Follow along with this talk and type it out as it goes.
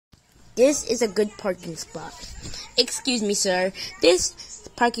This is a good parking spot. Excuse me, sir. This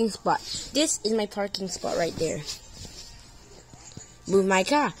parking spot. This is my parking spot right there. Move my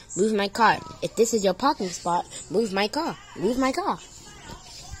car. Move my car. If this is your parking spot, move my car. Move my car.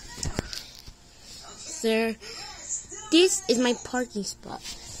 Sir, this is my parking spot.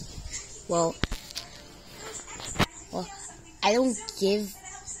 Well, I don't give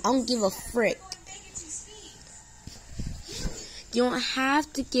a frick. You don't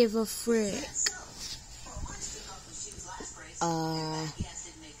have to give a frick.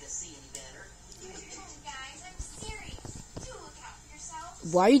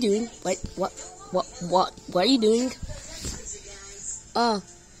 What are you doing? What are you doing? Oh,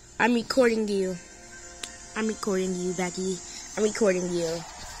 I'm recording you. I'm recording you, Becky. I'm recording you.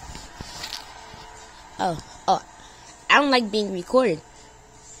 Oh, I don't like being recorded.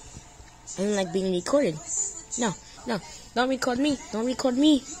 I don't like being recorded. No, don't record me. Don't record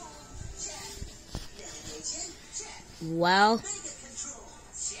me. Well,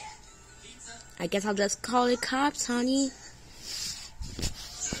 I guess I'll just call the cops, honey.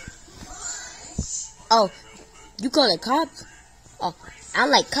 Oh, you call the cops? Oh, I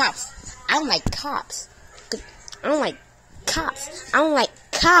don't like cops. I don't like cops. I don't like cops. I don't like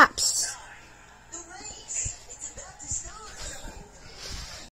cops.